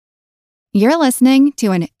You're listening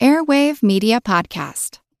to an Airwave Media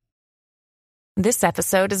Podcast. This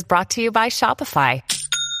episode is brought to you by Shopify.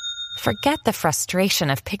 Forget the frustration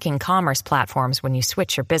of picking commerce platforms when you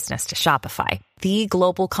switch your business to Shopify, the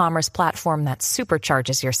global commerce platform that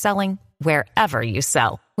supercharges your selling wherever you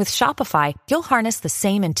sell. With Shopify, you'll harness the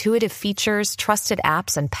same intuitive features, trusted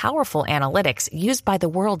apps, and powerful analytics used by the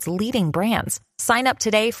world's leading brands. Sign up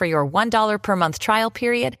today for your $1 per month trial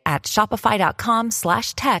period at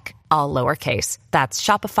shopify.com/tech, all lowercase. That's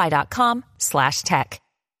shopify.com/tech.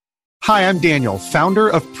 Hi, I'm Daniel, founder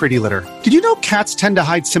of Pretty Litter. Did you know cats tend to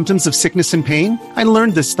hide symptoms of sickness and pain? I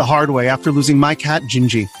learned this the hard way after losing my cat,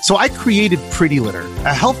 Gingy. So I created Pretty Litter,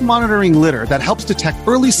 a health monitoring litter that helps detect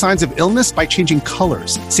early signs of illness by changing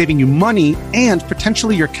colors, saving you money and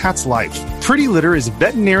potentially your cat's life. Pretty Litter is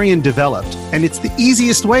veterinarian developed, and it's the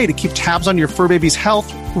easiest way to keep tabs on your fur baby's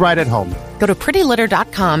health right at home. Go to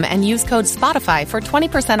prettylitter.com and use code SPOTIFY for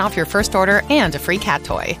 20% off your first order and a free cat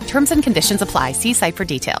toy. Terms and conditions apply. See site for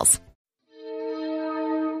details.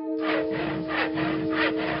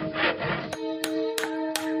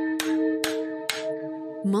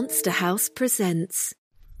 Monster House presents.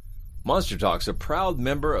 Monster Talk's a proud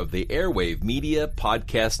member of the Airwave Media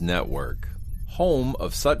Podcast Network, home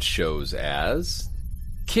of such shows as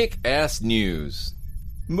Kick-Ass News,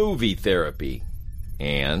 Movie Therapy,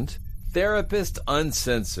 and Therapist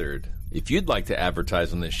Uncensored. If you'd like to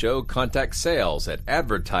advertise on the show, contact sales at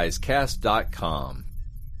advertisecast.com.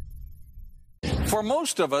 For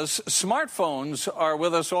most of us, smartphones are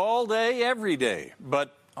with us all day, every day.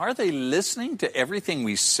 But are they listening to everything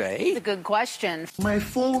we say? It's a good question. My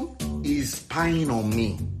phone is spying on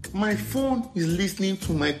me. My phone is listening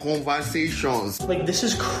to my conversations. Like, this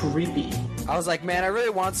is creepy. I was like, man, I really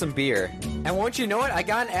want some beer. And won't you know it? I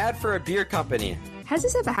got an ad for a beer company. Has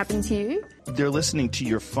this ever happened to you? They're listening to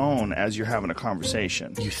your phone as you're having a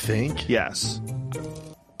conversation. You think? Yes.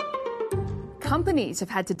 Companies have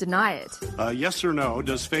had to deny it. Yes or no,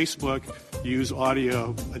 does Facebook use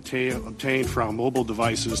audio obtained from mobile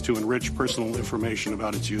devices to enrich personal information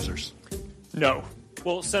about its users? No.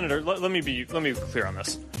 Well, Senator, let me be clear on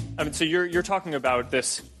this. I mean, so you're talking about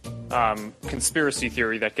this conspiracy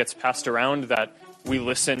theory that gets passed around that we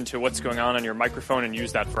listen to what's going on your microphone and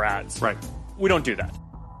use that for ads. Right. We don't do that.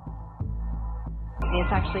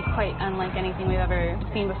 It's actually quite unlike anything we've ever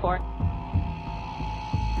seen before.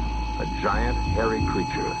 A giant, hairy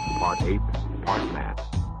creature, part ape, part man.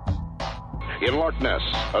 In Loch Ness,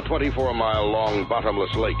 a 24-mile-long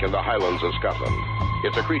bottomless lake in the Highlands of Scotland.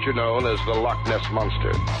 It's a creature known as the Loch Ness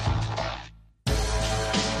Monster.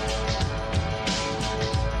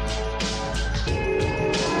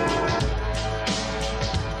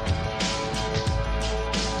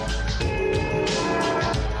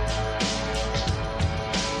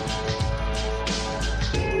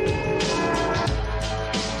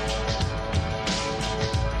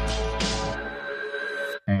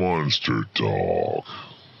 Monster Talk.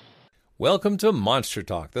 Welcome to Monster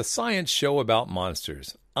Talk, the science show about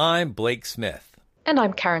monsters. I'm Blake Smith. And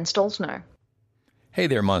I'm Karen Stolzno. Hey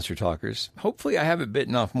there, Monster Talkers. Hopefully I haven't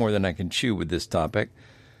bitten off more than I can chew with this topic.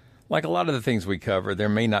 Like a lot of the things we cover, there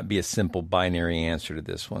may not be a simple binary answer to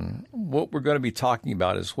this one. What we're going to be talking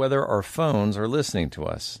about is whether our phones are listening to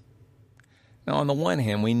us. Now, on the one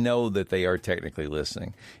hand, we know that they are technically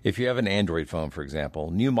listening. If you have an Android phone, for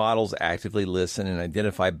example, new models actively listen and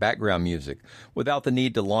identify background music without the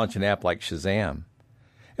need to launch an app like Shazam.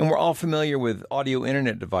 And we're all familiar with audio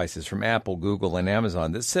internet devices from Apple, Google, and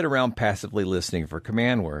Amazon that sit around passively listening for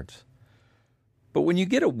command words. But when you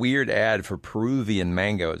get a weird ad for Peruvian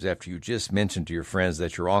mangoes after you just mentioned to your friends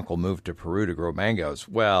that your uncle moved to Peru to grow mangoes,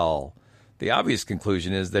 well, the obvious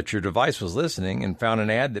conclusion is that your device was listening and found an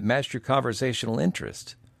ad that matched your conversational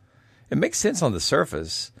interest. It makes sense on the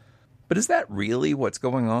surface, but is that really what's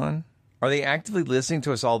going on? Are they actively listening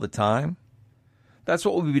to us all the time? That's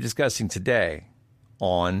what we'll be discussing today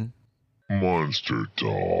on Monster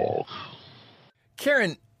Talk.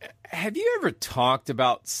 Karen, have you ever talked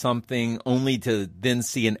about something only to then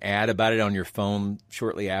see an ad about it on your phone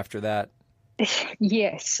shortly after that?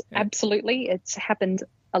 Yes, absolutely. It's happened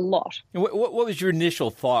a lot. What was your initial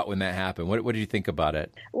thought when that happened? What did you think about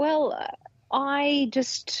it? Well, I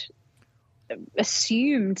just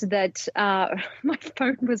assumed that my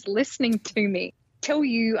phone was listening to me. Tell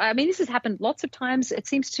you, I mean, this has happened lots of times. It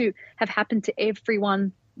seems to have happened to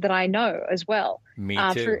everyone that I know as well. Me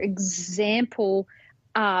too. For example,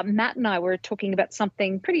 Matt and I were talking about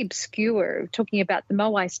something pretty obscure, talking about the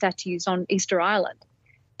Moai statues on Easter Island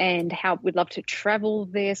and how we'd love to travel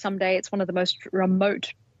there someday. It's one of the most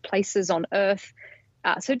remote places on Earth.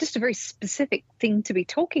 So just a very specific thing to be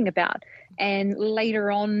talking about. And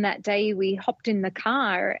later on that day, we hopped in the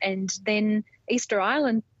car, and then Easter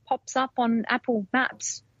Island pops up on Apple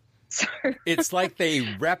Maps. So it's like they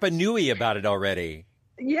Rapa Nui about it already.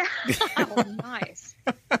 Yeah. Oh, nice.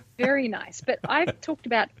 Very nice. But I've talked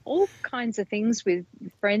about all kinds of things with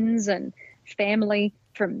friends and family,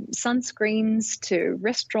 from sunscreens to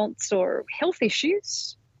restaurants or health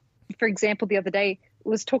issues. For example, the other day I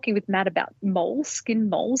was talking with Matt about moles, skin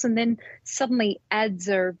moles, and then suddenly ads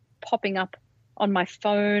are popping up on my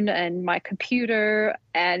phone and my computer,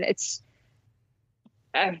 and it's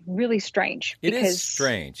really strange. It is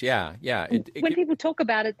strange. Yeah. When people talk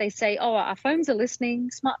about it, they say, oh, our phones are listening,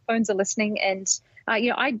 smartphones are listening. And,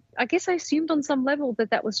 I guess I assumed on some level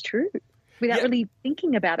that was true without really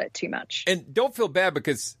thinking about it too much. And don't feel bad,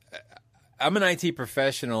 because I'm an IT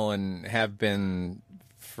professional and have been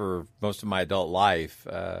for most of my adult life,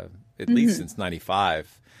 at least since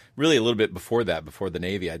 95. Really a little bit before that, before the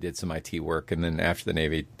Navy, I did some IT work, and then after the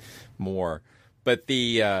Navy, more. But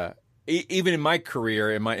even in my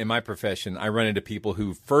career, in my profession, I run into people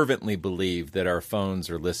who fervently believe that our phones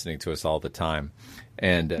are listening to us all the time.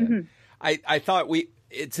 And I thought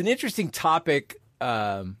it's an interesting topic,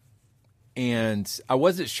 and I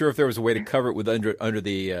wasn't sure if there was a way to cover it with under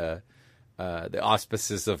the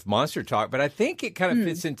auspices of Monster Talk, but I think it kind of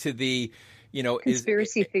fits into the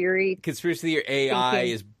conspiracy theory. Conspiracy theory, AI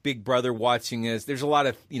thinking. Is Big Brother watching us. There's a lot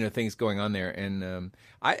of things going on there, and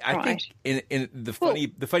I think in the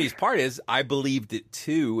funniest part is I believed it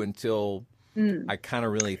too until I kind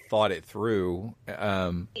of really thought it through.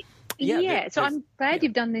 So I'm glad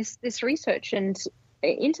you've done this research and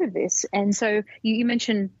into this, and so you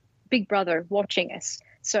mentioned Big Brother watching us.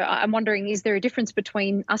 So I'm wondering, is there a difference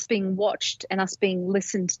between us being watched and us being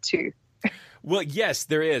listened to? Well, yes,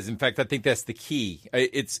 there is. In fact, I think that's the key.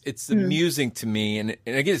 It's amusing to me. And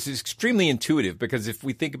again, it's extremely intuitive, because if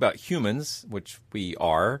we think about humans, which we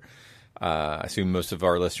are, I assume most of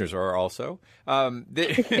our listeners are also,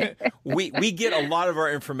 we get a lot of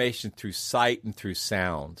our information through sight and through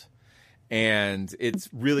sound. And it's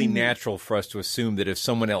really natural for us to assume that if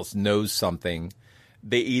someone else knows something,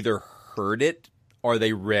 they either heard it or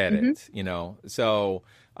they read it, So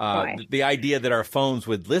the idea that our phones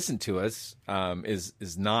would listen to us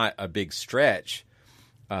is not a big stretch.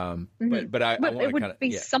 But it would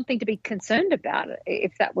be something to be concerned about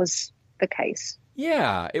if that was the case.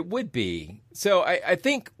 Yeah, it would be. So I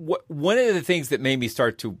think one of the things that made me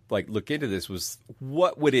start to look into this was,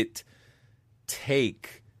 what would it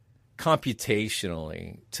take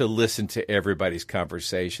computationally to listen to everybody's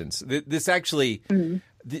conversations? This actually,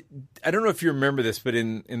 I don't know if you remember this, but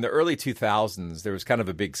in the early 2000s, there was kind of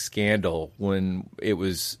a big scandal when it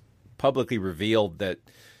was publicly revealed that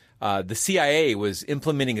the CIA was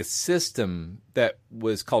implementing a system that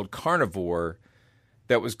was called Carnivore,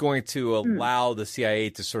 that was going to allow the CIA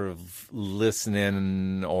to sort of listen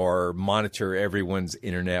in or monitor everyone's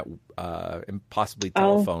internet and possibly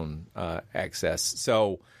telephone access.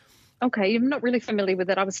 So, okay, I'm not really familiar with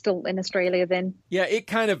it. I was still in Australia then. Yeah, it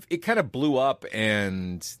kind of blew up,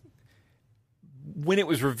 and when it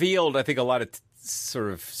was revealed, I think a lot of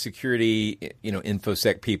sort of security,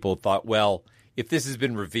 InfoSec people thought, well, if this has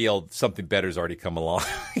been revealed, something better's already come along.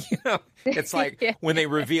 It's like when they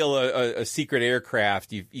reveal a secret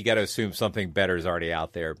aircraft, you got to assume something better is already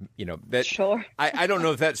out there. Sure. I don't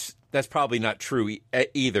know if that's probably not true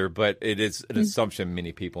either, but it is an assumption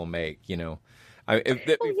many people make.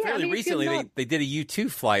 Fairly recently, they did a U-2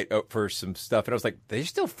 flight for some stuff, and I was like, they're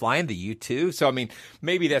still flying the U-2? So, I mean,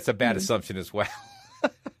 maybe that's a bad assumption as well.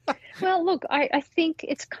 Well, look, I think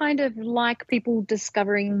it's kind of like people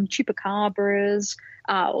discovering chupacabras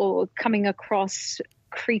or coming across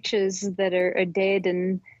creatures that are dead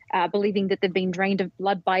and believing that they've been drained of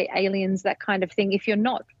blood by aliens, that kind of thing. If you're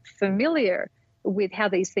not familiar with how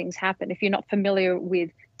these things happen, if you're not familiar with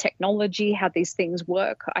technology, how these things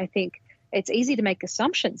work, I think it's easy to make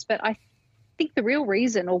assumptions. But I think the real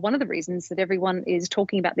reason, or one of the reasons that everyone is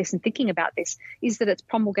talking about this and thinking about this, is that it's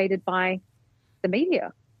promulgated by the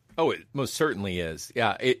media. Oh, it most certainly is.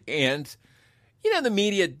 Yeah. The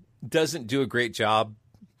media doesn't do a great job.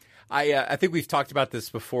 I think we've talked about this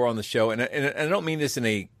before on the show, and I don't mean this in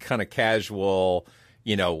a kind of casual,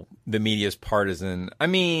 the media's partisan. I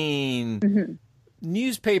mean,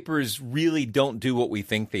 newspapers really don't do what we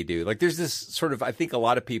think they do. Like, there's this sort of, I think a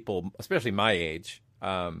lot of people, especially my age,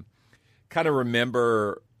 kind of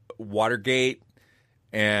remember Watergate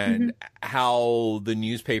and how the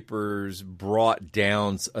newspapers brought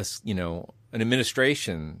down an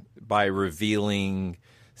administration by revealing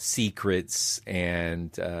secrets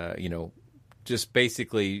and just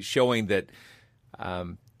basically showing that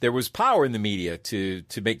there was power in the media to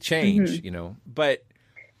make change, Mm-hmm. you know.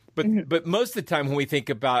 But most of the time when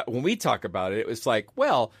we talk about it, it was like,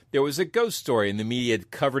 well, there was a ghost story and the media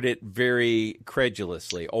covered it very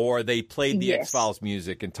credulously, or they played the Yes. X-Files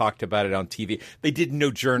music and talked about it on TV. They did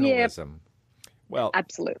no journalism. Well,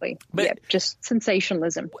 Absolutely. but- Just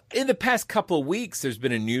sensationalism. in the past couple of weeks, there's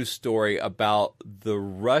been a news story about the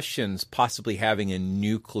Russians possibly having a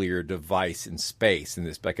nuclear device in space, and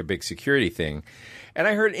this like a big security thing. And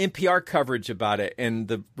I heard NPR coverage about it, and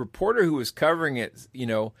the reporter who was covering it, you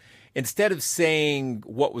know, instead of saying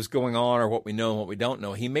what was going on or what we know and what we don't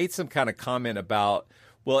know, he made some kind of comment about,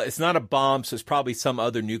 well, it's not a bomb, so it's probably some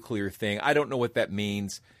other nuclear thing. I don't know what that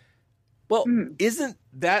means. Well, isn't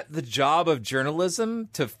that the job of journalism,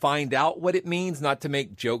 to find out what it means, not to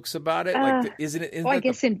make jokes about it? Isn't it? I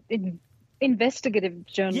guess in investigative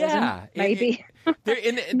journalism, maybe.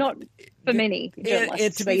 Not for many journalists.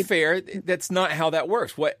 And to be fair, that's not how that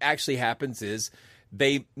works. What actually happens is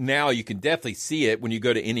now you can definitely see it when you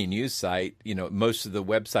go to any news site. You know, most of the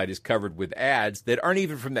website is covered with ads that aren't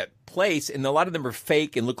even from that place, and a lot of them are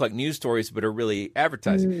fake and look like news stories, but are really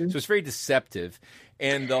advertising. So it's very deceptive.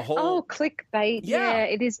 And the whole clickbait. Yeah,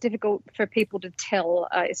 it is difficult for people to tell,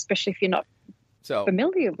 especially if you're not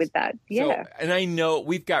familiar with that. Yeah. And I know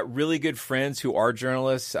we've got really good friends who are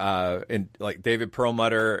journalists, and like David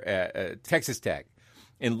Perlmutter at Texas Tech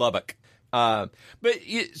in Lubbock. So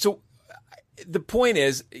the point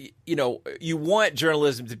is, you know, you want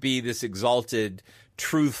journalism to be this exalted,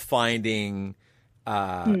 truth-finding,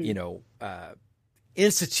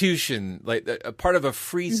 institution, like a part of a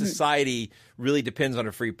free society really depends on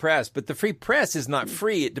a free press. But the free press is not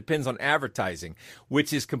free. It depends on advertising,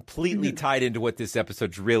 which is completely tied into what this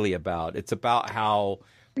episode's really about. It's about how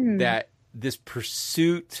that this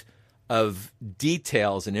pursuit of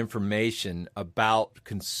details and information about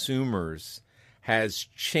consumers has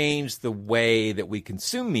changed the way that we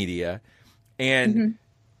consume media. And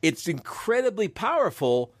it's incredibly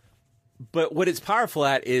powerful. But what it's powerful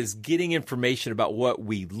at is getting information about what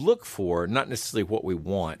we look for, not necessarily what we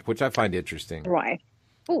want, which I find interesting. Right.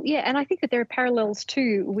 Well, yeah, and I think that there are parallels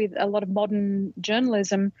too with a lot of modern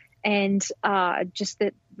journalism and just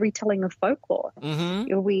the retelling of folklore. You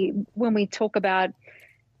know, when we talk about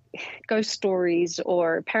ghost stories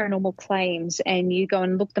or paranormal claims, and you go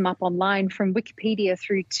and look them up online from Wikipedia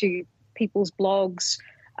through to people's blogs,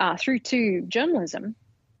 through to journalism.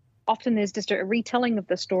 Often there's just a retelling of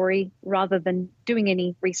the story rather than doing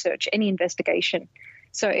any research, any investigation.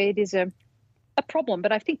 So it is a problem.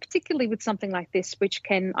 But I think particularly with something like this, which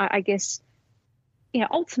can, I guess, you know,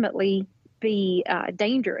 ultimately be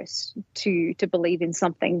dangerous to believe in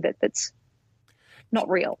something that's not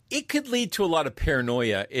real. It could lead to a lot of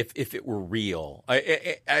paranoia if it were real.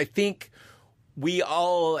 I think we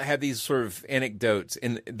all have these sort of anecdotes,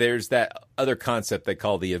 and there's that other concept they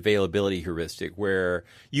call the availability heuristic, where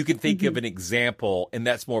you can think of an example, and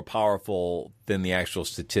that's more powerful than the actual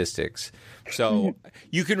statistics. So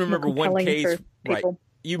you can remember one case, right?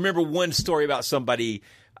 You remember one story about somebody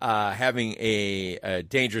having a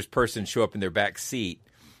dangerous person show up in their back seat.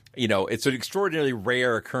 You know, it's an extraordinarily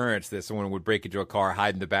rare occurrence that someone would break into a car,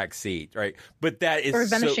 hide in the back seat, right? But that is or a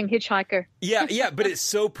vanishing hitchhiker. Yeah, but it's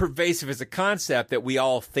so pervasive as a concept that we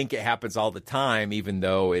all think it happens all the time, even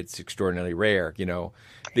though it's extraordinarily rare. You know,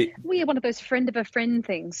 we have one of those friend of a friend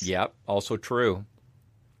things. Yep, also true.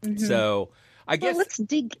 So I guess let's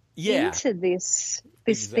dig into these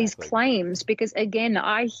claims, because again,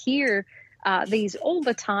 I hear these all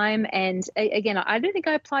the time, and again, I don't think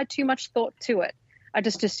I applied too much thought to it. I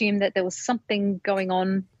just assumed that there was something going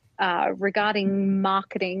on regarding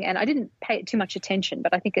marketing, and I didn't pay it too much attention,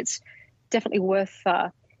 but I think it's definitely worth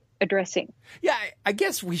addressing. Yeah, I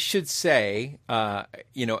guess we should say,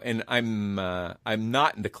 you know, and I'm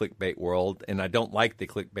not in the clickbait world, and I don't like the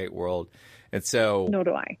clickbait world, and so nor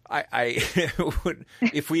do I. I would,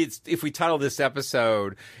 if we title this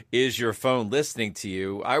episode "Is Your Phone Listening to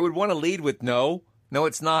You?" I would want to lead with no,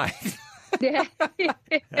 it's not. Yeah.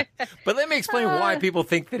 But let me explain why people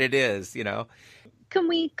think that it is, you know. Can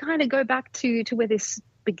we kind of go back to where this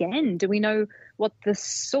began? Do we know what the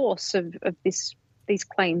source of these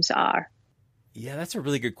claims are? Yeah, that's a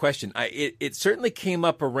really good question. It certainly came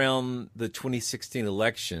up around the 2016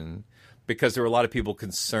 election because there were a lot of people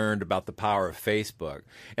concerned about the power of Facebook.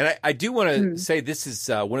 And I do want to say this is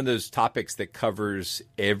one of those topics that covers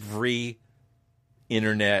every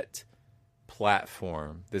internet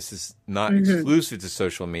platform. This is not exclusive to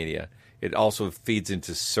social media. It also feeds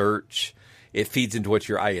into search. It feeds into what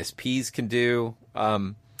your ISPs can do.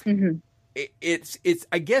 It's.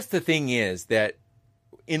 I guess the thing is that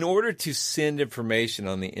in order to send information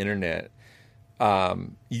on the internet,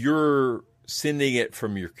 you're sending it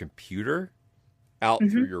from your computer out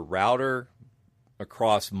through your router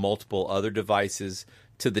across multiple other devices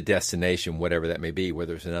to the destination, whatever that may be,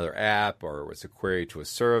 whether it's another app or it's a query to a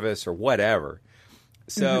service or whatever.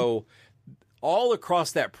 So all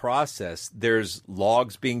across that process, there's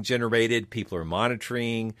logs being generated. People are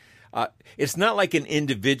monitoring. It's not like an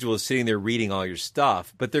individual is sitting there reading all your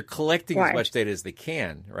stuff, but they're collecting as much data as they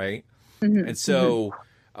can, right? And so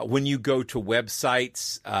when you go to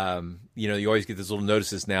websites, you always get those little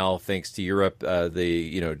notices now, thanks to Europe, do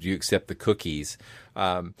you accept the cookies?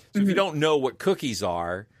 So if you don't know what cookies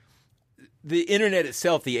are, the internet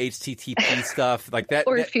itself, the HTTP stuff like that.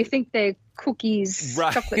 Or if you think they're cookies,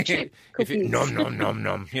 right. chocolate chip cookies. Nom, nom, nom,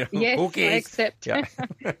 nom. Yes, cookies. I accept. Yeah.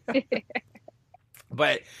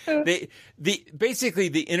 But basically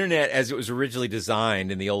the internet as it was originally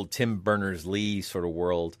designed in the old Tim Berners-Lee sort of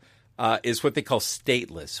world is what they call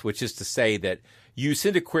stateless, which is to say that you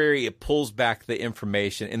send a query, it pulls back the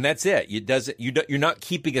information, and that's it. You're not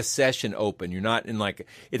keeping a session open. You're not in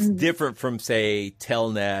it's different from, say,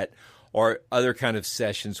 Telnet or other kind of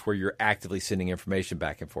sessions where you're actively sending information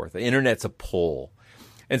back and forth. The internet's a pull.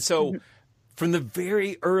 And so from the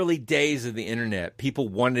very early days of the internet, people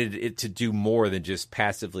wanted it to do more than just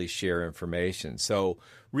passively share information. So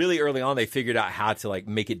really early on, they figured out how to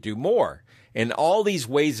make it do more. And all these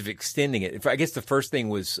ways of extending it. I guess the first thing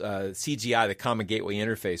was CGI, the Common Gateway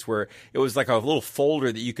Interface, where it was like a little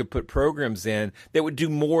folder that you could put programs in that would do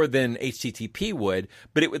more than HTTP would,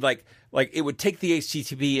 but it would it would take the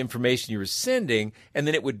HTTP information you were sending, and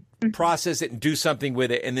then it would process it and do something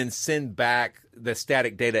with it, and then send back the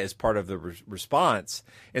static data as part of the response.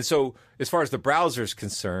 And so as far as the browser is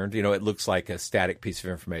concerned, it looks like a static piece of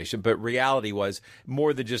information, but reality was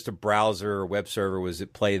more than just a browser or web server was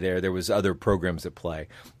at play there. There was other programs at play.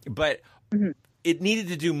 But it needed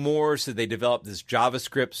to do more, so they developed this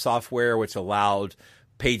JavaScript software which allowed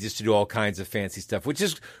pages to do all kinds of fancy stuff, which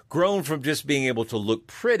has grown from just being able to look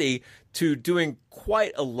pretty to doing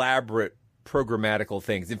quite elaborate programmatical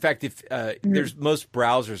things. In fact, if there's most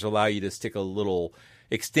browsers allow you to stick a little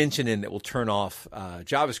extension in that will turn off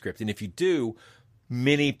JavaScript, and if you do,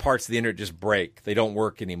 many parts of the internet just break. They don't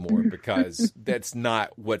work anymore because that's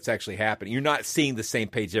not what's actually happening. You're not seeing the same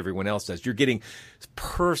page everyone else does. You're getting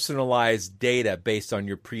personalized data based on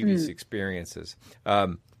your previous experiences.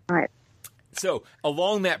 Right. So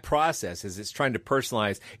along that process, as it's trying to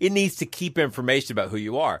personalize, it needs to keep information about who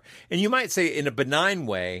you are. And you might say in a benign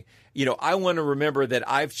way, I want to remember that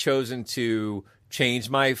I've chosen to change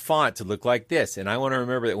my font to look like this. And I want to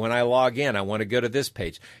remember that when I log in, I want to go to this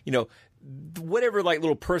page. Whatever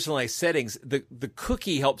little personalized settings, the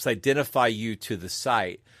cookie helps identify you to the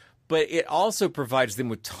site. But it also provides them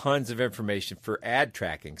with tons of information for ad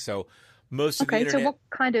tracking. So most of the internet... So what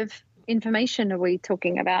kind of information are we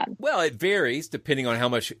talking about? Well, it varies depending on how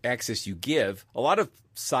much access you give. A lot of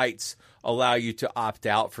sites allow you to opt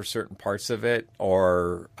out for certain parts of it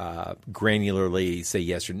or granularly say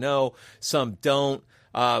yes or no. Some don't.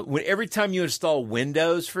 Every time you install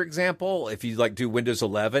Windows, for example, if you do Windows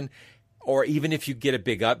 11, or even if you get a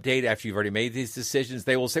big update after you've already made these decisions,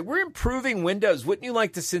 they will say, we're improving Windows. Wouldn't you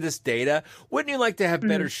like to send us data? Wouldn't you like to have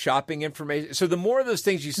better shopping information? So the more of those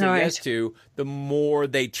things you say yes to, the more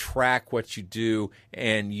they track what you do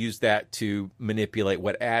and use that to manipulate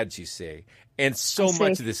what ads you see. And so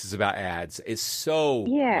much of this is about ads. Much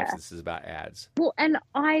of this is about ads. Well, and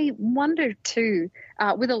I wonder too,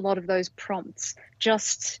 with a lot of those prompts,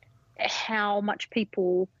 just how much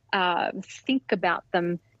people think about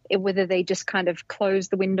them, whether they just kind of close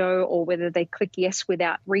the window or whether they click yes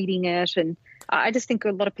without reading it. And I just think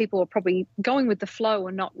a lot of people are probably going with the flow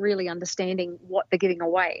and not really understanding what they're giving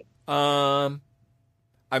away. I'm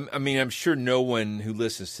sure no one who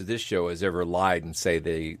listens to this show has ever lied and say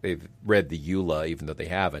they've read the EULA, even though they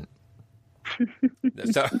haven't.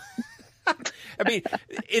 So,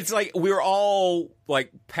 it's like we're all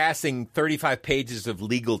passing 35 pages of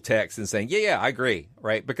legal text and saying, yeah, I agree,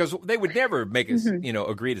 right? Because they would never make us,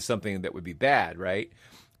 agree to something that would be bad, right?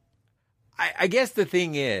 I guess the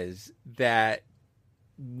thing is that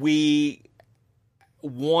we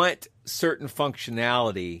want certain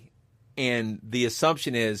functionality, and the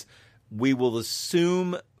assumption is we will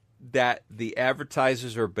assume that the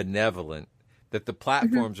advertisers are benevolent, that the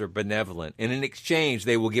platforms are benevolent, and in exchange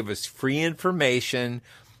they will give us free information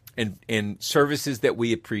and services that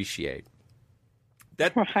we appreciate.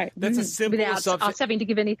 That's a simple without assumption. us having to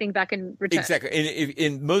give anything back in return. Exactly,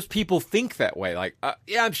 and most people think that way.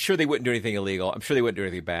 I'm sure they wouldn't do anything illegal. I'm sure they wouldn't do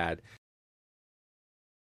anything bad.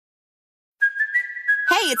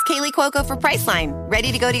 Hey, Hey, it's Kaylee Cuoco for Priceline.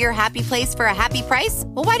 Ready to go to your happy place for a happy price?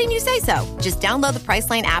 Well, why didn't you say so? Just download the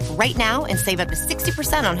Priceline app right now and save up to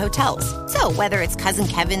 60% on hotels. So whether it's Cousin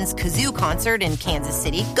Kevin's Kazoo Concert in Kansas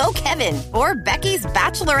City, go Kevin, or Becky's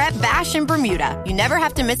Bachelorette Bash in Bermuda, you never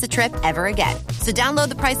have to miss a trip ever again. So download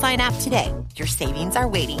the Priceline app today. Your savings are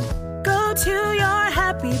waiting. Go to your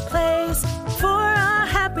happy place for a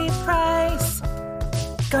happy price.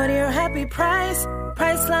 Go to your happy price,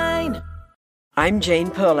 Priceline. I'm Jane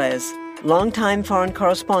Perlez, longtime foreign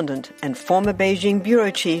correspondent and former Beijing bureau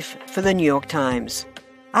chief for the New York Times.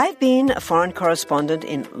 I've been a foreign correspondent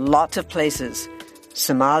in lots of places: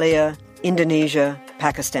 Somalia, Indonesia,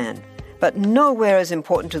 Pakistan, but nowhere as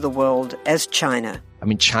important to the world as China. I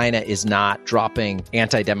mean, China is not dropping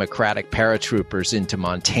anti-democratic paratroopers into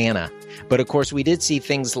Montana. But of course, we did see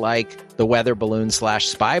things like the weather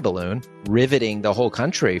balloon/spy balloon riveting the whole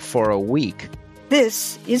country for a week.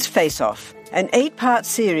 This is Face Off, an 8-part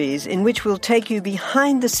series in which we'll take you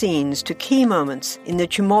behind the scenes to key moments in the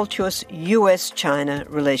tumultuous U.S.-China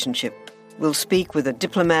relationship. We'll speak with a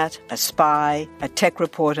diplomat, a spy, a tech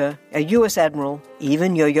reporter, a U.S. admiral,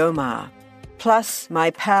 even Yo-Yo Ma. Plus,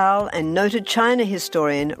 my pal and noted China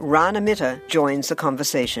historian Rana Mitter joins the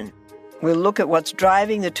conversation. We'll look at what's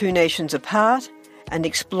driving the two nations apart and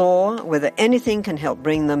explore whether anything can help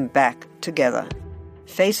bring them back together.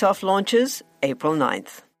 Face Off launches April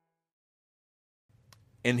 9th.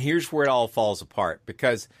 And here's where it all falls apart,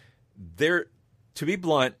 because to be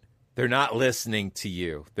blunt, they're not listening to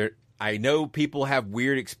you. I know people have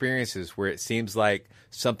weird experiences where it seems like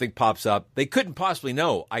something pops up. They couldn't possibly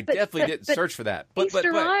know. I definitely didn't search for that.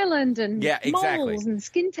 Easter Island and yeah, exactly. moles and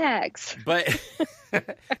skin tags. But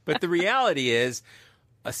the reality is,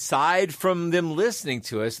 aside from them listening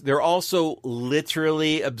to us, they're also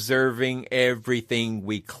literally observing everything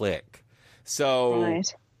we click. So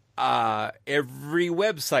every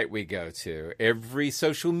website we go to, every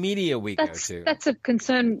social media we go to. That's a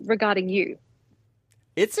concern regarding you.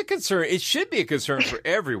 It's a concern. It should be a concern for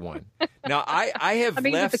everyone. Now, I have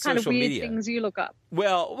left the kind social of weird media. things you look up.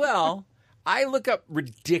 Well, I look up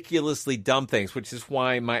ridiculously dumb things, which is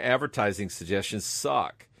why my advertising suggestions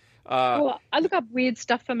suck. Well, I look up weird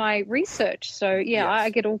stuff for my research. So, yeah, yes. I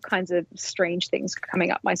get all kinds of strange things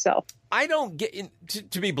coming up myself. I don't get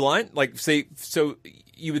to be blunt, like, say, so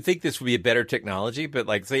you would think this would be a better technology, but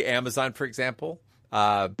like, say, Amazon, for example.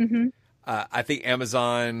 I think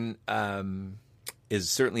Amazon is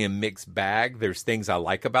certainly a mixed bag. There's things I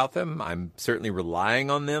like about them. I'm certainly relying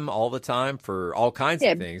on them all the time for all kinds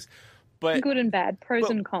of things. But good and bad,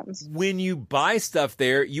 pros and cons. When you buy stuff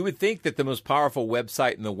there, you would think that the most powerful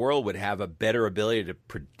website in the world would have a better ability to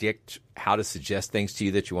predict how to suggest things to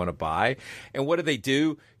you that you want to buy. And what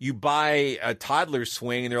do? You buy a toddler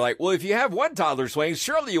swing, and they're like, well, if you have one toddler swing,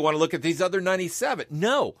 surely you want to look at these other 97.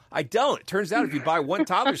 No, I don't. It turns out if you buy one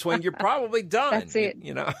toddler swing, you're probably done. That's it.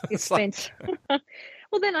 You know, it's spent.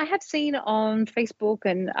 Well, then I have seen on Facebook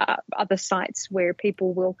and other sites where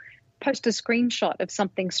people will post a screenshot of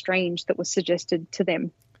something strange that was suggested to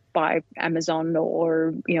them by Amazon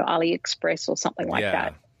or AliExpress or something like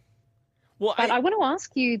that. Well, but I want to ask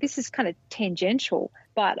you, this is kind of tangential,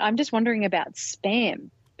 but I'm just wondering about spam,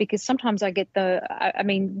 because sometimes I get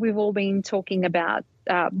we've all been talking about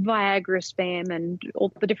Viagra spam and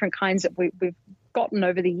all the different kinds that we've gotten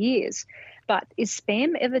over the years. But is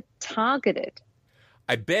spam ever targeted?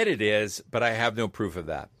 I bet it is, but I have no proof of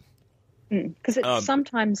that. Because it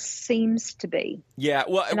sometimes seems to be. Yeah,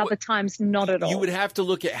 well, and other times not at all. You would have to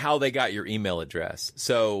look at how they got your email address.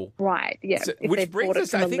 So right, yeah, so, if which they brings bought it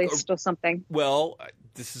us, from I a think, list or something. Well,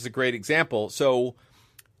 this is a great example. So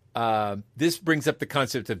this brings up the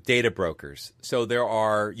concept of data brokers. So there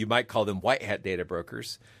are, you might call them white hat data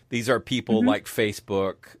brokers. These are people like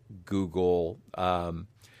Facebook, Google,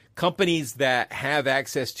 companies that have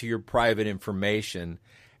access to your private information,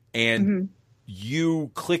 and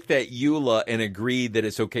you click that EULA and agree that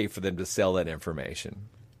it's okay for them to sell that information.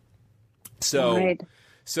 So,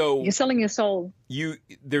 so you're selling your soul.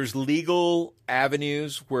 There's legal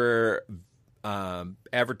avenues where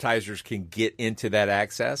advertisers can get into that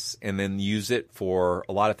access and then use it for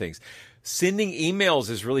a lot of things. Sending emails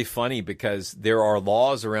is really funny because there are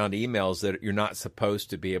laws around emails that you're not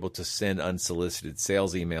supposed to be able to send unsolicited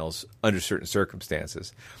sales emails under certain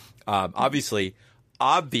circumstances. Obviously,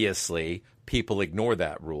 people ignore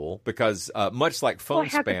that rule because much like phone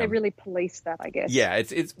spam. How could they really police that, I guess? Yeah,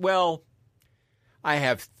 it's well, I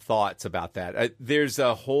have thoughts about that. There's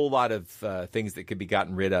a whole lot of things that could be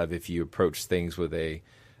gotten rid of if you approach things with a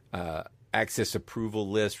access approval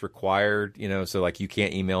list required, so like you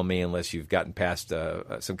can't email me unless you've gotten past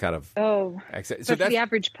some kind of access. So that's the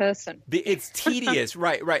average person. It's tedious,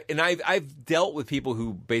 right. And I've dealt with people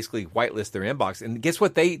who basically whitelist their inbox, and guess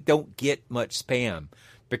what? They don't get much spam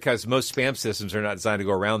because most spam systems are not designed to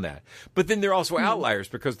go around that. But then they're also outliers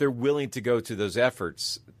because they're willing to go to those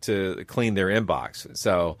efforts to clean their inbox.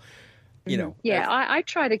 So, Yeah, I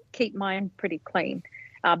try to keep mine pretty clean,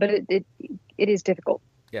 but it is difficult.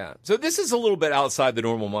 Yeah. So this is a little bit outside the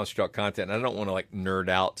normal Monster Talk content. I don't want to like nerd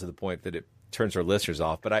out to the point that it turns our listeners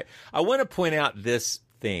off, but I want to point out this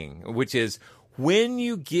thing, which is when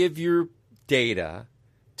you give your data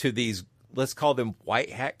to these, let's call them white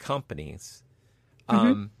hat companies,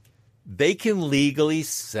 they can legally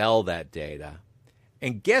sell that data.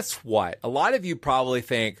 And guess what? A lot of you probably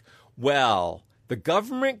think, well, the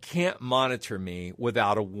government can't monitor me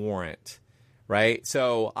without a warrant. Right?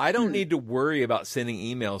 So I don't need to worry about sending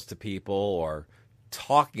emails to people or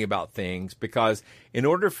talking about things because in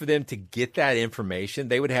order for them to get that information,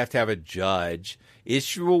 they would have to have a judge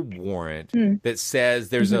issue a warrant that says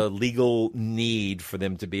there's a legal need for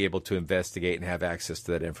them to be able to investigate and have access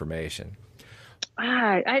to that information.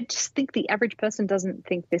 I just think the average person doesn't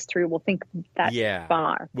think this through, will think that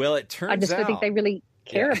far. Well, it turns out... I just don't think they really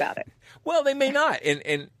care about it. Well, they may not.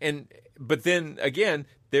 But then again...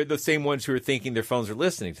 They're the same ones who are thinking their phones are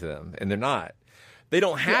listening to them, and they're not. They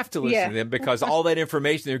don't have to listen to them because all that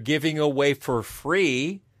information they're giving away for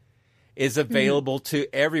free is available to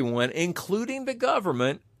everyone, including the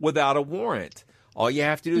government, without a warrant. All you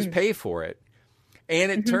have to do is pay for it.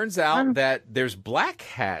 And it turns out that there's black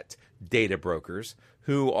hat data brokers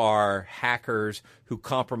who are hackers who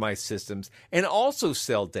compromise systems and also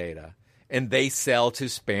sell data. And they sell to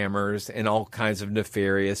spammers and all kinds of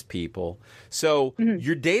nefarious people. So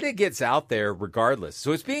your data gets out there regardless.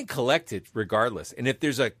 So it's being collected regardless. And if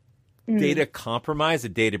there's a data compromise, a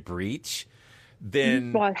data breach,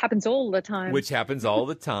 then... Well, it happens all the time. Which happens all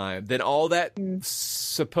the time. Then all that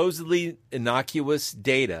supposedly innocuous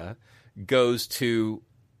data goes to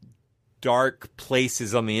dark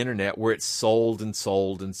places on the internet where it's sold and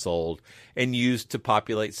sold and sold and used to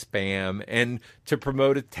populate spam and to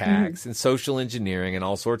promote attacks and social engineering and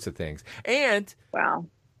all sorts of things. And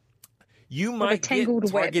you might get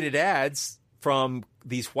targeted ads from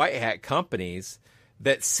these white hat companies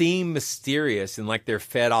that seem mysterious and like they're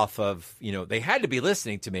fed off of, they had to be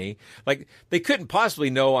listening to me. Like they couldn't possibly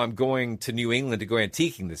know I'm going to New England to go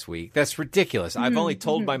antiquing this week. That's ridiculous. I've only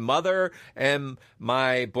told my mother and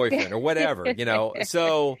my boyfriend or whatever,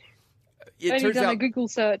 So it turns out a Google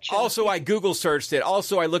search. Also, I Google searched it.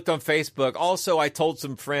 Also, I looked on Facebook. Also, I told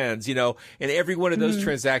some friends, and every one of those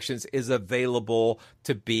transactions is available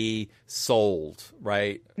to be sold,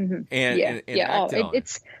 right? And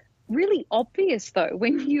it's really obvious, though,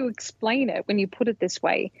 when you explain it, when you put it this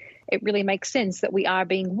way. It really makes sense that we are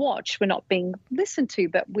being watched. We're not being listened to,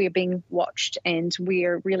 but we're being watched, and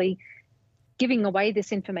we're really giving away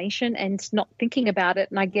this information and not thinking about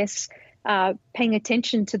it. And I guess paying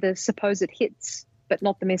attention to the supposed hits, but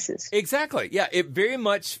not the misses. Exactly. Yeah, it very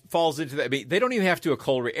much falls into that. I mean, they don't even have to do a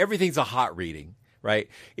cold read. Everything's a hot reading, right?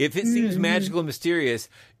 If it seems magical and mysterious,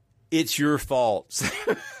 it's your fault.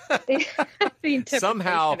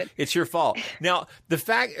 Somehow it's your fault. Now, the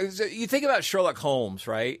fact you think about Sherlock Holmes,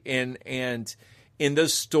 right? And in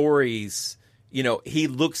those stories, he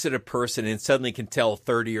looks at a person and suddenly can tell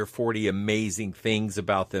 30 or 40 amazing things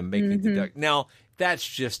about them, making deduct. Now, that's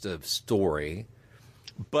just a story.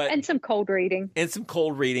 And some cold reading.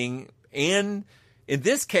 And in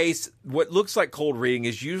this case, what looks like cold reading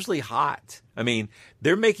is usually hot. I mean,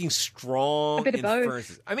 they're making strong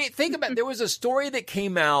inferences. I mean, think about it. There was a story that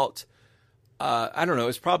came out, I don't know, it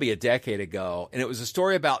was probably a decade ago, and it was a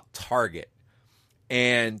story about Target.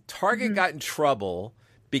 And Target got in trouble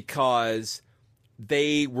because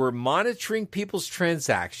they were monitoring people's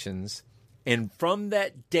transactions, and from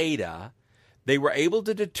that data, they were able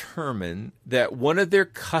to determine that one of their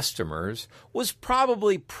customers was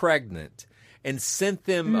probably pregnant and sent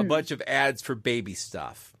them a bunch of ads for baby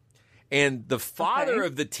stuff. And the father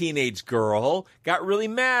of the teenage girl got really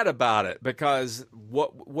mad about it because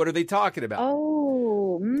what are they talking about?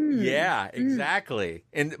 Yeah, exactly.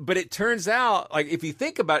 But it turns out, like, if you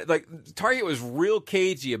think about it, like, Target was real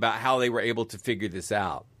cagey about how they were able to figure this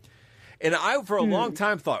out. And I, for a long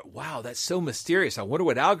time, thought, wow, that's so mysterious. I wonder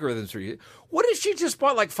what algorithms are using. What if she just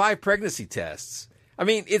bought, like, 5 pregnancy tests? I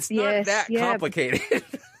mean, it's not that complicated.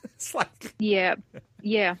 It's like... Yeah.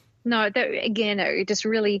 No, again, it just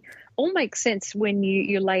really all makes sense when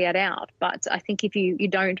you lay it out. But I think if you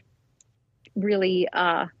don't really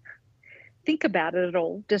think about it at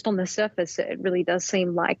all, just on the surface, it really does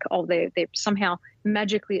seem like, they're somehow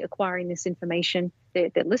magically acquiring this information.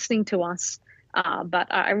 They're listening to us. But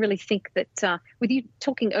I really think that with you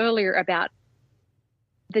talking earlier about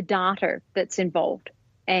the data that's involved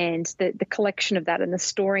and the collection of that and the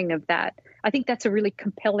storing of that, I think that's a really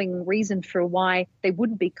compelling reason for why they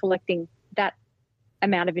wouldn't be collecting that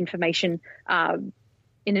amount of information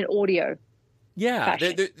in an audio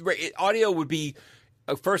fashion. Audio would be,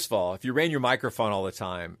 first of all, if you ran your microphone all the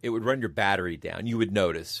time, it would run your battery down. You would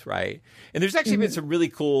notice, right? And there's actually been some really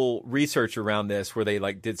cool research around this where they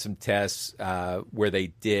did some tests where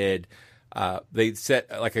they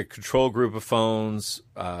set like a control group of phones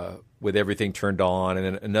with everything turned on, and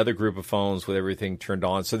then another group of phones with everything turned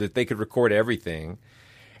on, so that they could record everything.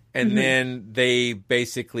 And then they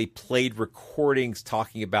basically played recordings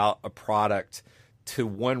talking about a product to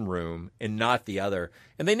one room and not the other.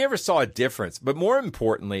 And they never saw a difference. But more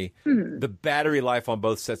importantly, the battery life on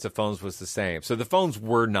both sets of phones was the same. So the phones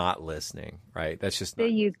were not listening, right? That's just There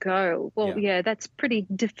you go. Well, yeah, that's pretty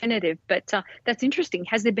definitive. But that's interesting.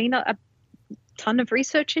 Has there been a ton of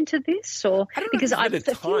research into this? Or because I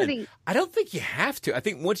don't think you have to. I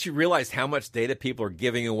think once you realize how much data people are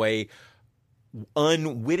giving away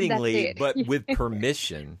unwittingly, but with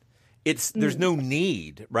permission, there's no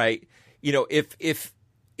need, right? You know, if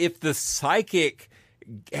the psychic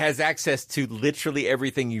has access to literally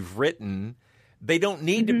everything you've written, they don't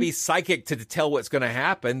need to be psychic to tell what's going to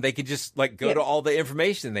happen. They could just go to all the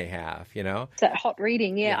information they have, you know? It's that hot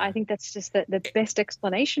reading. Yeah, I think that's just the best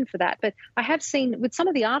explanation for that. But I have seen with some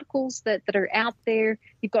of the articles that are out there,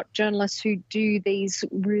 you've got journalists who do these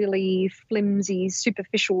really flimsy,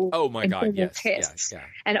 superficial tests. Yeah.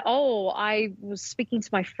 And I was speaking to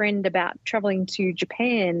my friend about traveling to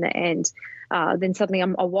Japan, and then suddenly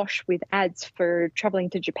I'm awash with ads for traveling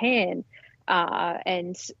to Japan.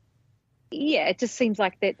 And yeah, it just seems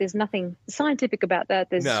like that there's nothing scientific about that.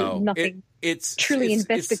 There's nothing truly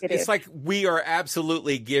investigative. It's like we are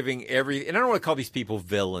absolutely giving and I don't want to call these people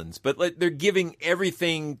villains, but they're giving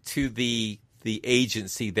everything to the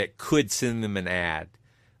agency that could send them an ad.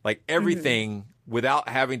 Like everything without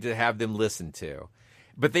having to have them listen to.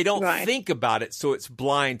 But they don't think about it, so it's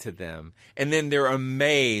blind to them. And then they're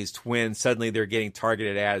amazed when suddenly they're getting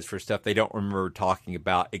targeted ads for stuff they don't remember talking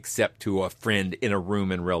about except to a friend in a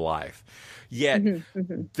room in real life. Yet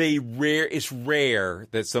it's rare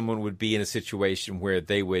that someone would be in a situation where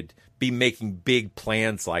they would be making big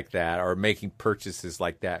plans like that or making purchases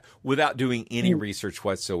like that without doing any research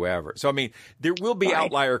whatsoever. So, I mean, there will be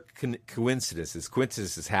outlier coincidences.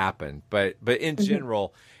 Coincidences happen. But in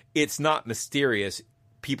general, it's not mysterious.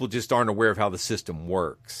 People just aren't aware of how the system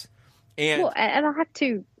works. And I have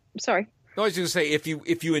to, sorry. I was just going to say,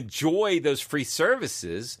 if you enjoy those free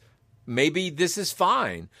services, maybe this is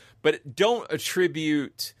fine. But don't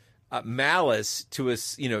attribute malice to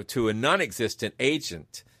a non-existent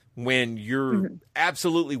agent when you're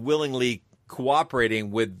absolutely willingly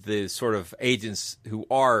cooperating with the sort of agents who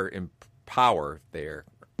are in power there.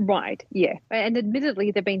 Right, yeah. And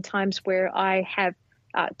admittedly, there have been times where I have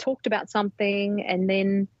talked about something and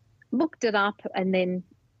then looked it up and then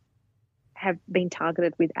have been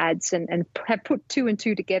targeted with ads and have put two and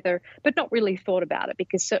two together, but not really thought about it,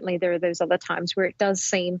 because certainly there are those other times where it does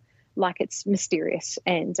seem like it's mysterious.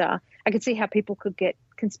 And I could see how people could get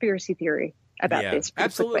conspiracy theory about this.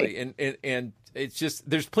 Absolutely. And it's just,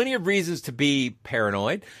 there's plenty of reasons to be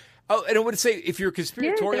paranoid. Oh, and I would say, if you're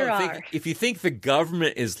conspiratorial, if you think the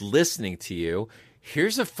government is listening to you,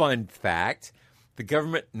 here's a fun fact. The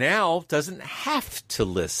government now doesn't have to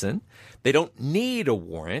listen. They don't need a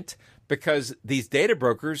warrant, because these data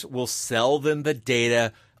brokers will sell them the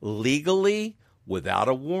data legally without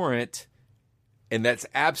a warrant. And that's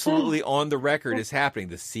absolutely on the record is happening.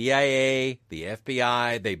 The CIA, the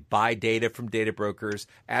FBI, they buy data from data brokers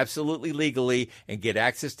absolutely legally and get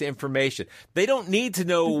access to information. They don't need to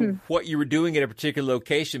know what you were doing at a particular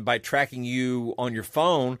location by tracking you on your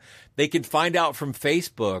phone. They can find out from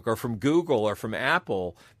Facebook or from Google or from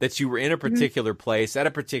Apple that you were in a particular place at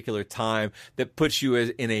a particular time that puts you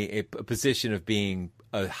in a position of being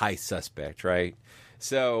a high suspect, right?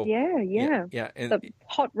 So yeah. And the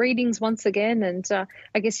hot readings once again, and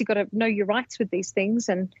I guess you've got to know your rights with these things,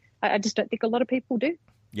 and I just don't think a lot of people do.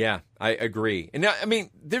 Yeah, I agree. And now, I mean,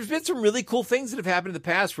 there's been some really cool things that have happened in the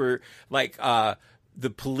past where, like, the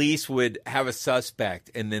police would have a suspect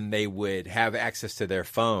and then they would have access to their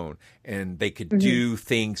phone and they could do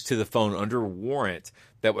things to the phone under a warrant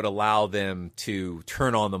that would allow them to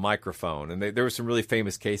turn on the microphone. And there were some really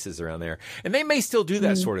famous cases around there. And they may still do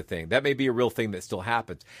that sort of thing. That may be a real thing that still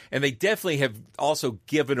happens. And they definitely have also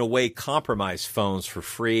given away compromised phones for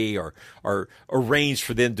free or arranged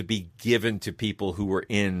for them to be given to people who were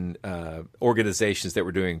in organizations that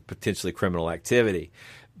were doing potentially criminal activity.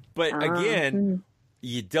 But again,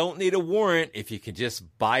 you don't need a warrant if you can just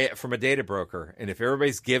buy it from a data broker. And if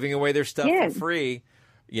everybody's giving away their stuff for free,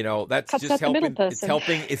 that's Cuts just out helping. It's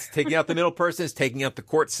helping. It's taking out the middle person. It's taking out the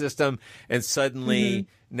court system. And suddenly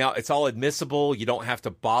now it's all admissible. You don't have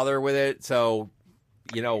to bother with it. So,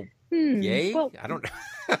 yay. Well, I don't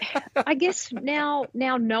know. I guess now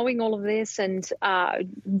knowing all of this and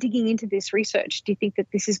digging into this research, do you think that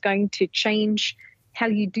this is going to change how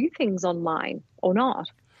you do things online or not?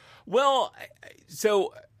 Well,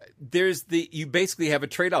 so you basically have a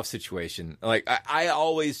trade-off situation. Like I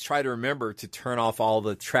always try to remember to turn off all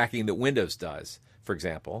the tracking that Windows does, for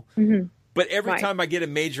example. But every time I get a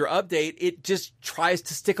major update, it just tries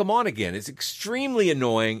to stick them on again. It's extremely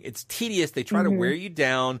annoying. It's tedious. They try to wear you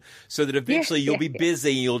down so that eventually you'll be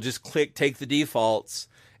busy. You'll just take the defaults,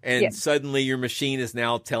 and suddenly your machine is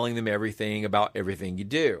now telling them everything about everything you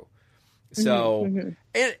do. So,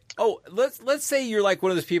 and let's say you're like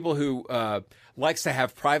one of those people who likes to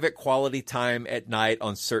have private quality time at night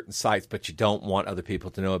on certain sites, but you don't want other people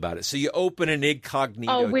to know about it. So you open an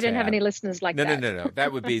incognito tab. Oh, we don't have any listeners like that. No.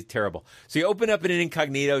 That would be terrible. So you open up an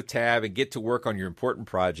incognito tab and get to work on your important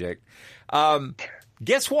project.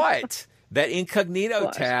 Guess what? That incognito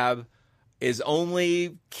tab is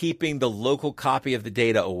only keeping the local copy of the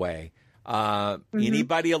data away.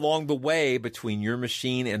 Anybody along the way between your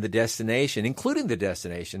machine and the destination, including the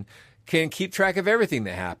destination, can keep track of everything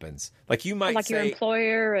that happens. Like you might say, your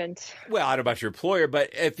employer and. Well, I don't know about your employer, but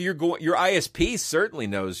if you're going, your ISP certainly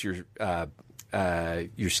knows your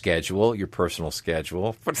schedule, your personal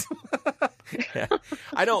schedule.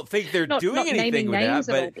 I don't think they're doing anything with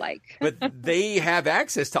that, but they have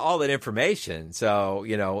access to all that information. So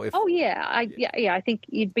if I think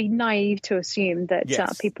you'd be naive to assume that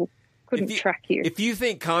people couldn't track you. If you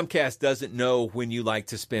think Comcast doesn't know when you like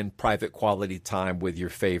to spend private quality time with your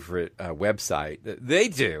favorite website, they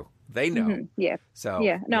do. They know.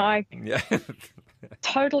 I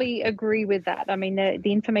totally agree with that. I mean,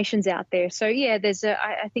 the information's out there. So there's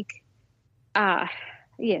I think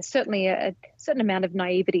certainly a certain amount of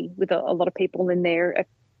naivety with a lot of people in their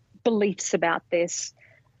beliefs about this.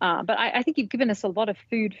 But I think you've given us a lot of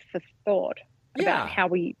food for thought about how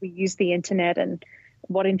we use the internet and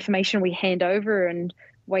what information we hand over and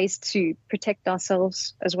ways to protect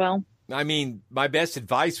ourselves as well. I mean, my best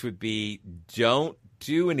advice would be don't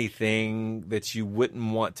do anything that you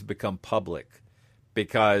wouldn't want to become public,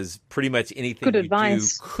 because pretty much anything you do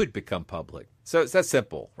could become public. So it's that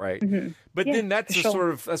simple, right? But then that's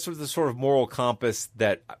the sort of moral compass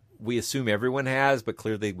that we assume everyone has, but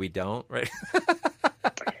clearly we don't, right?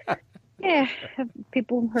 Yeah,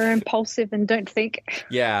 people who are impulsive and don't think.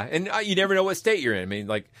 Yeah, and you never know what state you're in. I mean,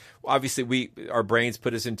 like, obviously our brains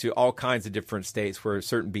put us into all kinds of different states where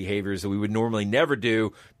certain behaviors that we would normally never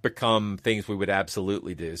do become things we would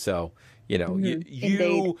absolutely do. So,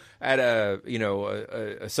 you at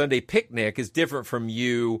a Sunday picnic is different from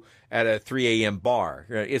you at a 3 a.m. bar.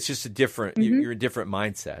 It's just a different, you're in different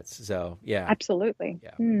mindsets. So, yeah. Absolutely.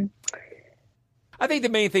 Yeah. I think the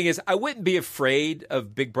main thing is I wouldn't be afraid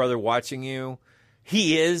of Big Brother watching you.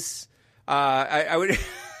 He is. I would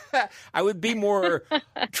I would be more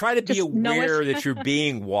try to be aware that you're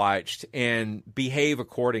being watched and behave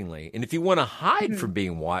accordingly. And if you want to hide from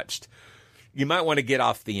being watched, you might want to get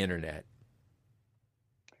off the internet.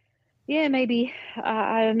 Yeah, maybe.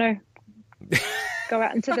 I don't know. Go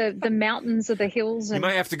out into the mountains or the hills. And you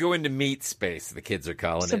might have to go into meat space, the kids are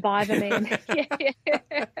calling survive it.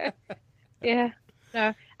 Yeah.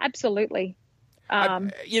 No, absolutely.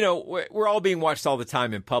 We're all being watched all the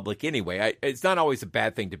time in public anyway. It's not always a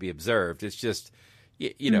bad thing to be observed. It's just, I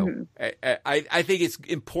think it's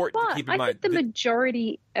important to keep in mind. I think the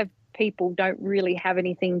majority of people don't really have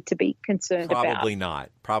anything to be concerned about.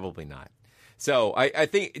 Probably not. So I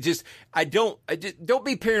think don't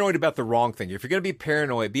be paranoid about the wrong thing. If you're going to be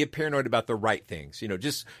paranoid, be paranoid about the right things.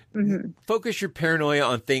 Just focus your paranoia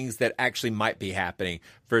on things that actually might be happening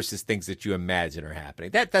versus things that you imagine are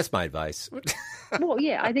happening. That's my advice. Well,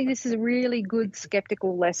 yeah, I think this is a really good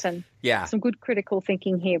skeptical lesson. Yeah. Some good critical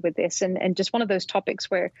thinking here with this, and just one of those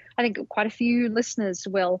topics where I think quite a few listeners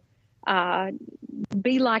will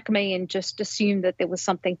be like me and just assume that there was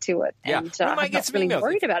something to it. Yeah. And I'm not really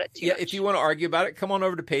worried about it too much. If you want to argue about it, come on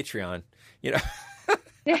over to Patreon.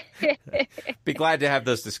 Be glad to have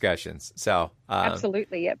those discussions. So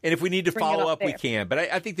absolutely, yep. And if we need to Bring it follow up up, we there. can. But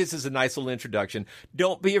I think this is a nice little introduction.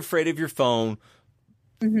 Don't be afraid of your phone,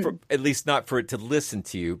 at least not for it to listen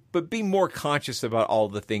to you, but be more conscious about all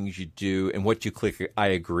the things you do and what you click I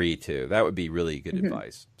agree to. That would be really good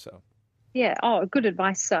advice. So, yeah, good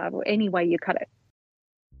advice any way you cut it.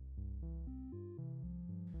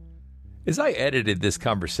 As I edited this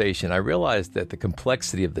conversation, I realized that the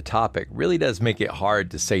complexity of the topic really does make it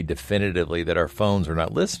hard to say definitively that our phones are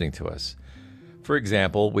not listening to us. For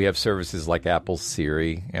example, we have services like Apple's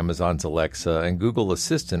Siri, Amazon's Alexa, and Google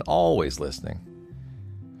Assistant always listening.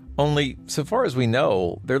 Only, so far as we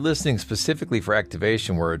know, they're listening specifically for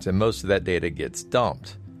activation words, and most of that data gets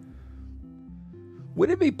dumped.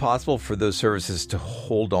 Would it be possible for those services to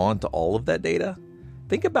hold on to all of that data?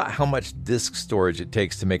 Think about how much disk storage it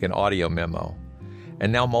takes to make an audio memo,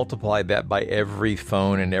 and now multiply that by every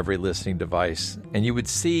phone and every listening device, and you would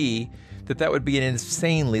see that that would be an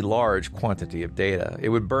insanely large quantity of data. It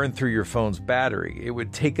would burn through your phone's battery, it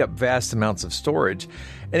would take up vast amounts of storage,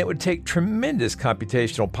 and it would take tremendous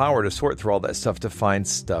computational power to sort through all that stuff to find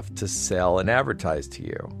stuff to sell and advertise to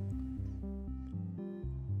you.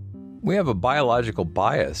 We have a biological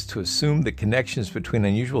bias to assume that connections between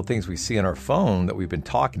unusual things we see on our phone that we've been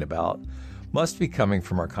talking about must be coming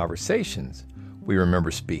from our conversations. We remember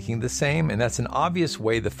speaking the same, and that's an obvious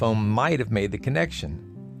way the phone might have made the connection.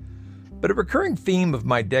 But a recurring theme of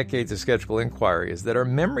my decades of skeptical inquiry is that our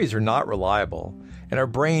memories are not reliable, and our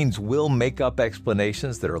brains will make up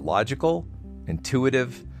explanations that are logical,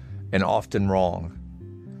 intuitive, and often wrong.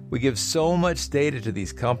 We give so much data to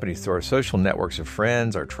these companies through our social networks of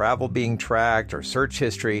friends, our travel being tracked, our search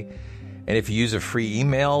history, and if you use a free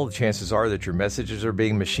email, the chances are that your messages are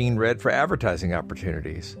being machine read for advertising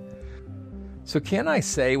opportunities. So can I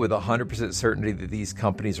say with 100% certainty that these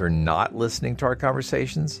companies are not listening to our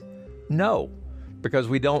conversations? No, because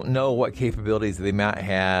we don't know what capabilities they might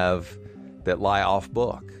have that lie off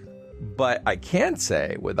book. But I can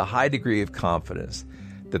say with a high degree of confidence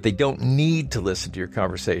that they don't need to listen to your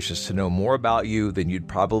conversations to know more about you than you'd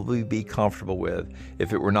probably be comfortable with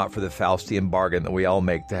if it were not for the Faustian bargain that we all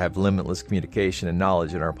make to have limitless communication and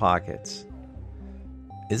knowledge in our pockets.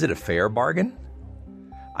 Is it a fair bargain?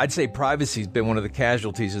 I'd say privacy's been one of the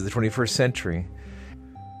casualties of the 21st century.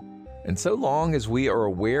 And so long as we are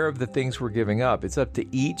aware of the things we're giving up, it's up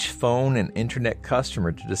to each phone and internet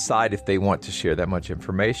customer to decide if they want to share that much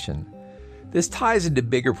information. This ties into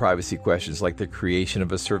bigger privacy questions like the creation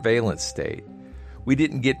of a surveillance state. We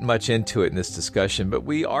didn't get much into it in this discussion, but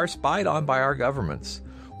we are spied on by our governments.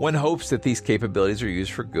 One hopes that these capabilities are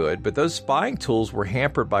used for good, but those spying tools were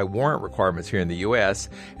hampered by warrant requirements here in the U.S.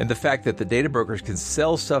 and the fact that the data brokers can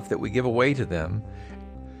sell stuff that we give away to them,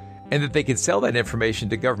 and that they can sell that information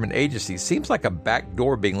to government agencies seems like a back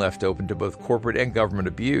door being left open to both corporate and government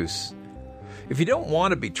abuse. If you don't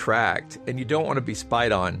want to be tracked and you don't want to be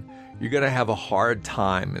spied on, you're going to have a hard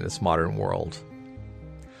time in this modern world.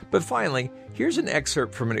 But finally, here's an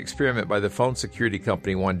excerpt from an experiment by the phone security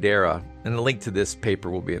company Wandera, and a link to this paper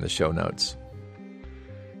will be in the show notes.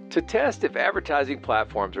 To test if advertising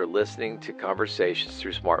platforms are listening to conversations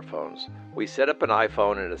through smartphones, we set up an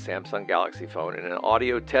iPhone and a Samsung Galaxy phone in an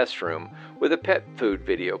audio test room with a pet food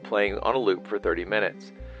video playing on a loop for 30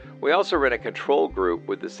 minutes. We also ran a control group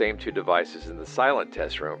with the same two devices in the silent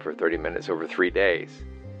test room for 30 minutes over 3 days.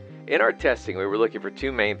 In our testing, we were looking for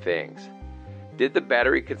two main things. Did the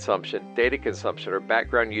battery consumption, data consumption, or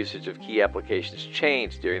background usage of key applications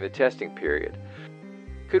change during the testing period?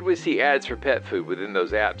 Could we see ads for pet food within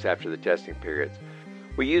those apps after the testing periods?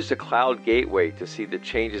 We used a cloud gateway to see the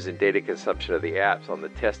changes in data consumption of the apps on the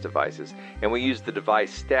test devices, and we used the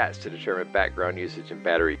device stats to determine background usage and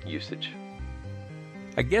battery usage.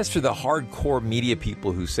 I guess for the hardcore media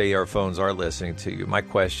people who say our phones are listening to you, my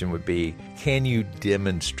question would be, can you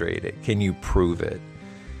demonstrate it? Can you prove it?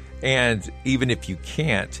 And even if you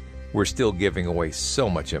can't, we're still giving away so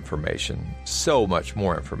much information, so much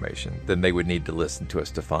more information than they would need to listen to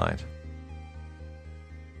us to find.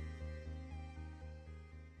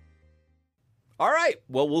 All right.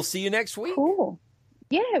 Well, we'll see you next week. Cool.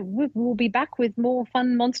 Yeah, we'll be back with more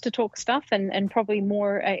fun Monster Talk stuff and probably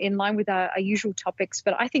more in line with our usual topics.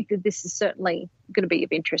 But I think that this is certainly going to be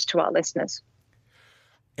of interest to our listeners.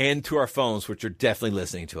 And to our phones, which are definitely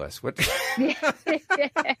listening to us. What?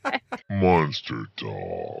 Monster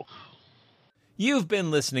Talk. You've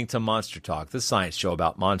been listening to Monster Talk, the science show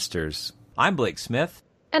about monsters. I'm Blake Smith.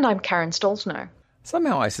 And I'm Karen Stolzno.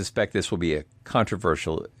 Somehow I suspect this will be a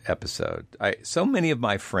controversial episode. So many of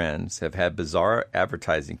my friends have had bizarre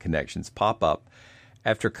advertising connections pop up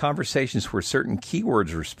after conversations where certain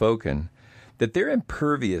keywords were spoken that they're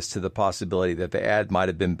impervious to the possibility that the ad might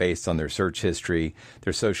have been based on their search history,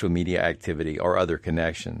 their social media activity, or other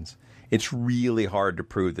connections. It's really hard to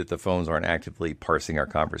prove that the phones aren't actively parsing our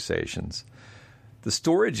conversations. The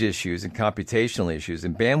storage issues and computational issues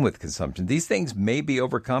and bandwidth consumption, these things may be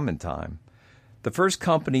overcome in time. The first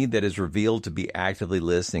company that is revealed to be actively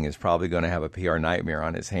listening is probably going to have a PR nightmare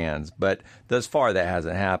on its hands, but thus far that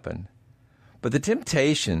hasn't happened. But the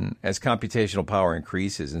temptation, as computational power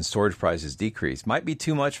increases and storage prices decrease, might be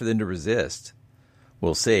too much for them to resist.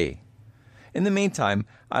 We'll see. In the meantime,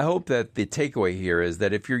 I hope that the takeaway here is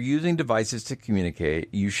that if you're using devices to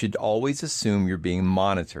communicate, you should always assume you're being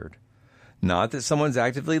monitored. Not that someone's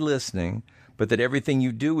actively listening, but that everything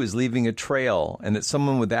you do is leaving a trail and that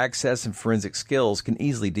someone with access and forensic skills can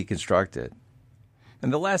easily deconstruct it.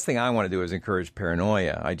 And the last thing I want to do is encourage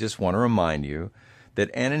paranoia. I just want to remind you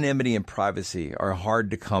that anonymity and privacy are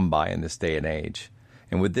hard to come by in this day and age.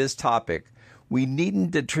 And with this topic, we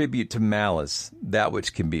needn't attribute to malice that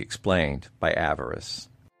which can be explained by avarice.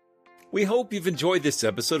 We hope you've enjoyed this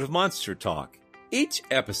episode of Monster Talk. Each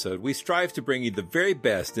episode, we strive to bring you the very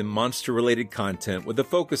best in monster-related content with a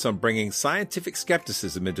focus on bringing scientific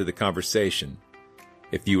skepticism into the conversation.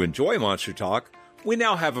 If you enjoy Monster Talk, we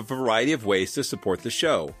now have a variety of ways to support the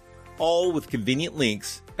show, all with convenient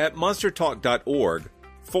links at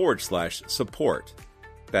monstertalk.org/support.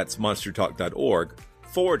 That's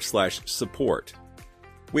monstertalk.org/support.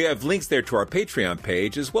 We have links there to our Patreon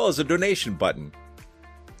page as well as a donation button.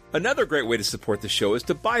 Another great way to support the show is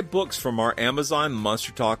to buy books from our Amazon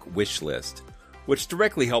Monster Talk wish list, which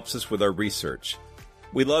directly helps us with our research.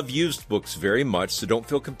 We love used books very much, so don't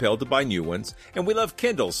feel compelled to buy new ones, and we love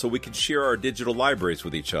Kindle so we can share our digital libraries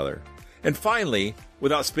with each other. And finally,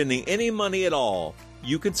 without spending any money at all,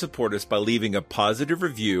 you can support us by leaving a positive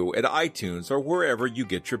review at iTunes or wherever you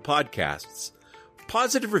get your podcasts.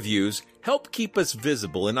 Positive reviews help keep us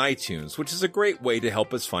visible in iTunes, which is a great way to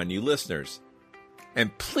help us find new listeners.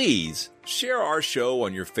 And please share our show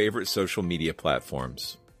on your favorite social media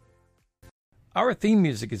platforms. Our theme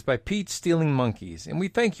music is by Pete's Stealing Monkeys, and we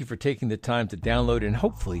thank you for taking the time to download and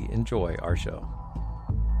hopefully enjoy our show.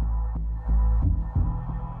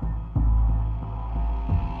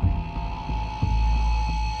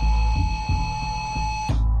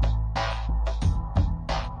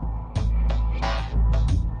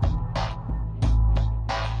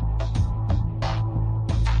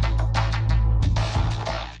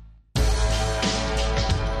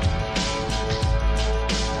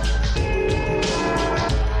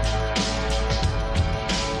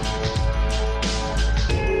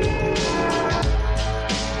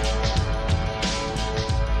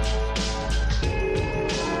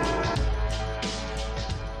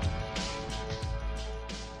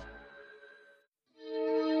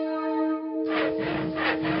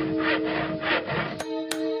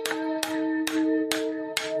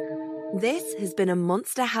 This has been a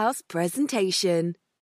Monster House presentation.